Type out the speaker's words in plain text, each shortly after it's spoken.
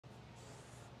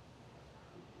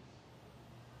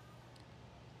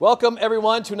Welcome,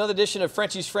 everyone, to another edition of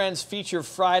Frenchie's Friends Feature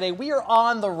Friday. We are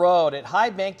on the road at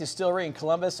High Bank Distillery in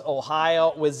Columbus,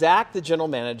 Ohio, with Zach, the general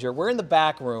manager. We're in the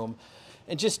back room,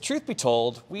 and just truth be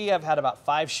told, we have had about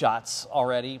 5 shots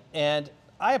already, and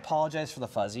I apologize for the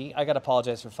fuzzy. I got to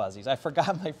apologize for fuzzies. I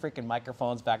forgot my freaking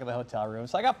microphones back in the hotel room,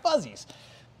 so I got fuzzies.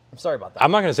 I'm sorry about that.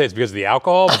 I'm not going to say it's because of the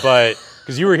alcohol, but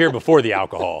because you were here before the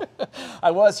alcohol.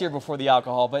 I was here before the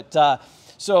alcohol, but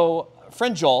so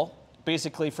friend Joel,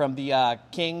 basically from the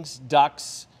Kings,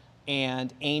 Ducks,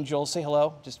 and Angels. Say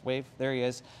hello. Just wave. There he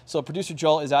is. So producer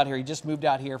Joel is out here. He just moved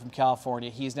out here from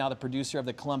California. He is now the producer of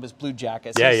the Columbus Blue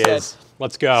Jackets. Yeah, he is.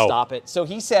 Let's go. Stop it. So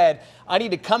he said, I need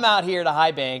to come out here to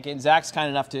High Bank, and Zach's kind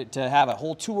enough to have a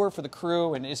whole tour for the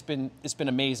crew, and it's been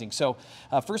amazing. So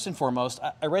first and foremost,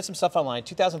 I read some stuff online.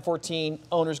 2014,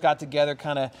 owners got together,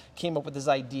 kind of came up with this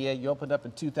idea. You opened up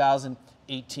in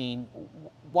 2018.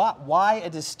 Why a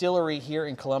distillery here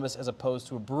in Columbus as opposed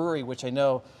to a brewery, which I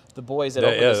know the boys that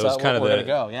opened this up were going to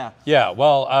go, Yeah,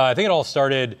 well, I think it all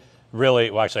started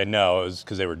really, well, actually, no, it was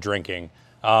because they were drinking.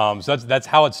 So that's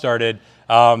how it started.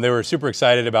 They were super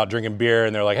excited about drinking beer,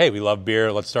 and they're like, hey, we love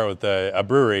beer. Let's start with a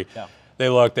brewery. Yeah.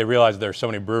 They realized there's so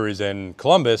many breweries in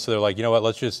Columbus, so they're like, you know what,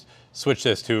 let's just switch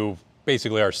this to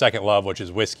basically our second love, which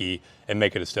is whiskey, and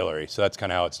make a distillery. So that's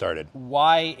kind of how it started.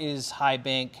 Why is High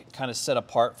Bank kind of set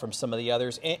apart from some of the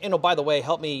others? And oh, by the way,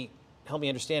 help me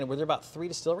understand, were there about 3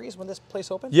 distilleries when this place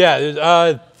opened?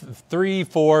 Yeah, 3,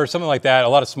 4, something like that. A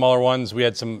lot of smaller ones. We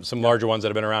had some larger ones that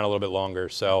have been around a little bit longer.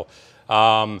 So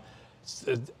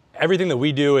everything that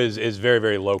we do is very,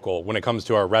 very local when it comes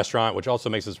to our restaurant, which also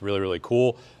makes us really, really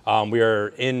cool. We are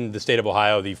in the state of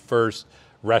Ohio, the first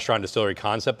restaurant distillery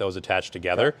concept that was attached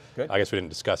together. Good. I guess we didn't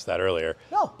discuss that earlier.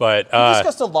 No, but we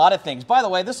discussed a lot of things. By the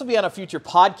way, this will be on a future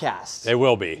podcast. It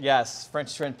will be. Yes,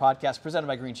 French Trend Podcast, presented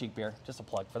by Green Cheek Beer. Just a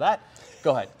plug for that.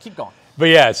 Go ahead, keep going. But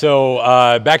yeah, so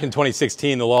back in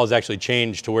 2016, the laws actually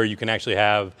changed to where you can actually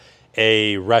have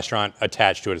a restaurant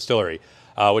attached to a distillery,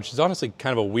 which is honestly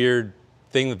kind of a weird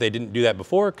thing that they didn't do that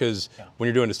before, because when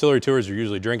you're doing distillery tours, you're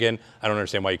usually drinking. I don't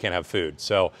understand why you can't have food.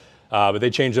 So, but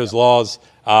they changed those laws.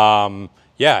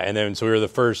 Yeah, and then so we were the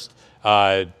first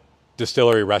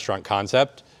distillery restaurant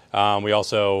concept. We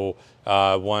also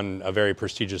won a very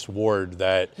prestigious award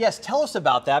that... Yes, tell us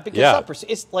about that, because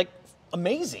it's like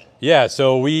amazing. Yeah,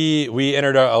 so we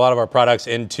entered a lot of our products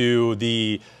into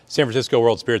the San Francisco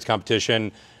World Spirits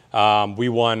Competition. We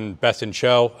won Best in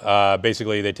Show.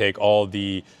 Basically, they take all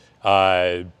the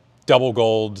double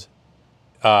gold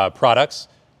products,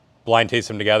 blind taste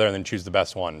them together, and then choose the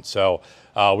best one. So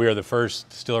we are the first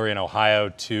distillery in Ohio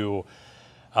to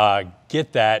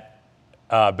get that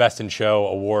Best in Show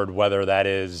award, whether that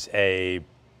is a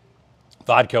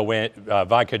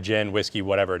vodka, gin, whiskey,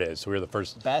 whatever it is. So we were the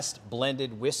first. Best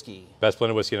blended whiskey. Best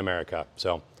blended whiskey in America.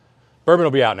 So bourbon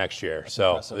will be out next year. That's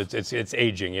so impressive. It's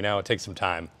aging, you know, it takes some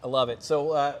time. I love it.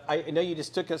 So I know he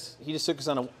just took us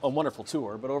on a wonderful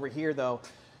tour, but over here though,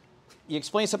 you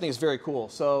explained something that's very cool.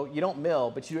 So you don't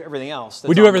mill, but you do everything else.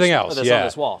 We do everything else. That's on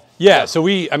this wall. Yeah. So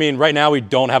I mean, right now we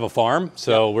don't have a farm,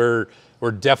 so we're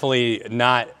definitely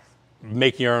not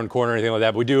making our own corn or anything like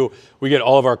that. But we get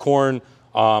all of our corn,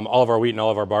 all of our wheat, and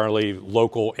all of our barley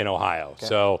local in Ohio. Okay.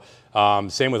 So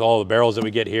same with all the barrels that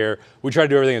we get here. We try to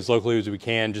do everything as locally as we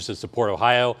can, just to support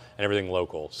Ohio and everything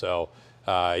local. So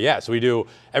yeah, so we do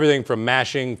everything from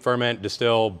mashing, ferment,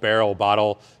 distill, barrel,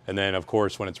 bottle, and then of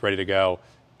course when it's ready to go,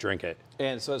 drink it.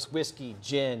 And so it's whiskey,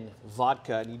 gin,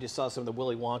 vodka, and you just saw some of the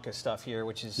Willy Wonka stuff here,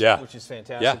 which is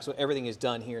fantastic. Yeah. So everything is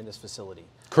done here in this facility.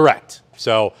 Correct.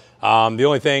 So the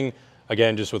only thing,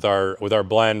 again, just with our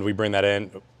blend, we bring that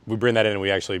in. And we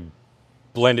actually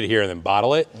blend it here and then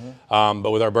bottle it. Mm-hmm.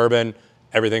 But with our bourbon,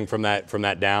 everything from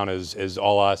that down is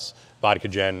all us. Vodka,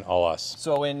 gin, all us.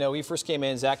 So when we first came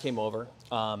in, Zach came over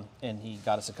and he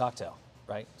got us a cocktail.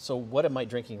 Right. So what am I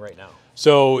drinking right now?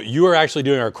 So you are actually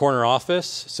doing our corner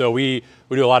office. So we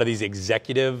do a lot of these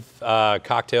executive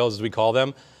cocktails, as we call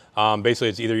them. Basically,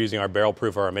 it's either using our barrel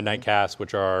proof or our midnight cask,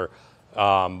 which are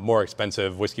more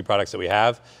expensive whiskey products that we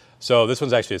have. So this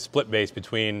one's actually a split base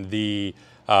between the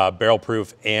barrel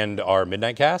proof and our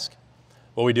midnight cask.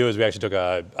 What we do is we actually took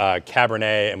a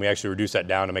Cabernet and we actually reduced that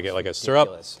down to make it like a syrup.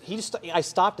 I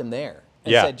stopped him there.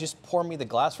 And said, just pour me the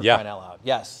glass for crying out loud.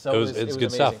 Yes. So it's good amazing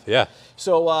stuff. Yeah.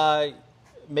 So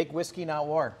make whiskey, not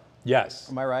war. Yes.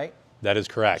 Am I right? That is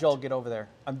correct. Joel, get over there.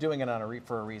 I'm doing it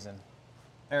for a reason.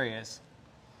 There he is.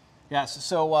 Yes.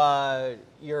 So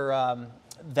you're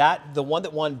the one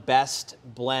that won Best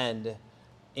Blend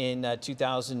in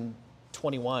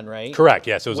 2021, right? Correct.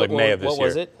 Yes. It was like May of this year. What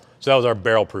was it? So that was our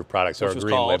barrel proof product. So our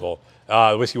green label.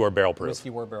 Whiskey War Barrel Proof. Whiskey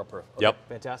War Barrel Proof. Okay, Yep.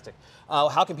 Fantastic.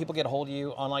 How can people get a hold of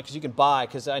you online? Because you can buy,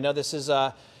 because I know this is,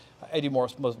 I do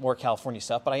more California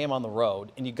stuff, but I am on the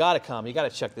road, and you got to come. You got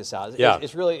to check this out. Yeah.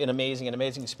 It's really an amazing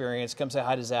experience. Come say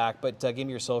hi to Zach, but give me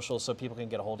your socials so people can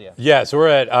get a hold of you. Yeah, so we're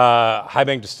at High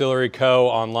Bank Distillery Co.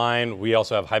 online. We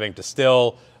also have High Bank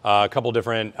Distill, a couple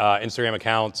different Instagram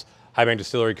accounts.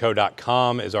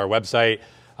 highbankdistilleryco.com is our website.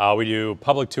 We do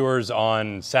public tours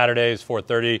on Saturdays,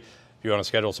 4:30. If you want to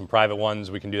schedule some private ones,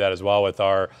 we can do that as well with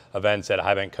our events at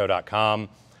highbankco.com.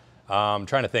 I'm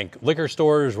trying to think. Liquor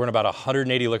stores, we're in about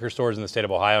 180 liquor stores in the state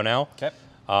of Ohio now. Okay.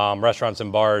 Restaurants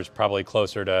and bars, probably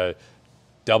closer to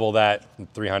double that,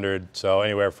 300. So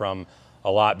anywhere from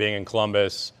a lot being in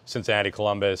Columbus, Cincinnati,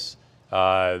 Columbus,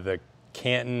 the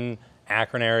Canton,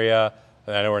 Akron area.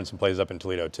 And I know we're in some places up in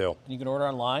Toledo too. You can order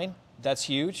online. That's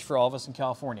huge for all of us in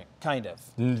California, kind of.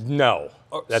 No,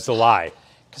 that's a lie.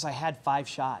 Because I had 5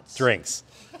 shots. Drinks.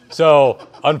 So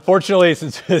unfortunately,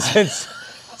 since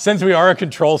we are a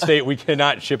control state, we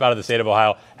cannot ship out of the state of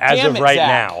Ohio as of right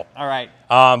now. All right.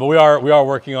 But we are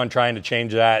working on trying to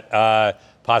change that,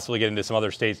 possibly get into some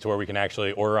other states to where we can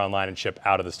actually order online and ship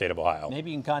out of the state of Ohio.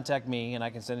 Maybe you can contact me and I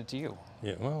can send it to you.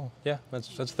 Yeah, well, yeah, that's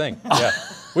the thing. Yeah,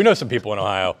 we know some people in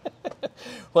Ohio.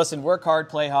 Listen, work hard,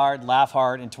 play hard, laugh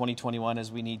hard in 2021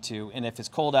 as we need to. And if it's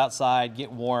cold outside,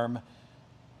 get warm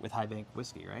with High Bank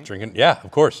whiskey, right? Drinking, yeah, of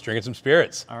course, drinking some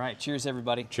spirits. All right. Cheers,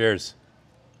 everybody. Cheers.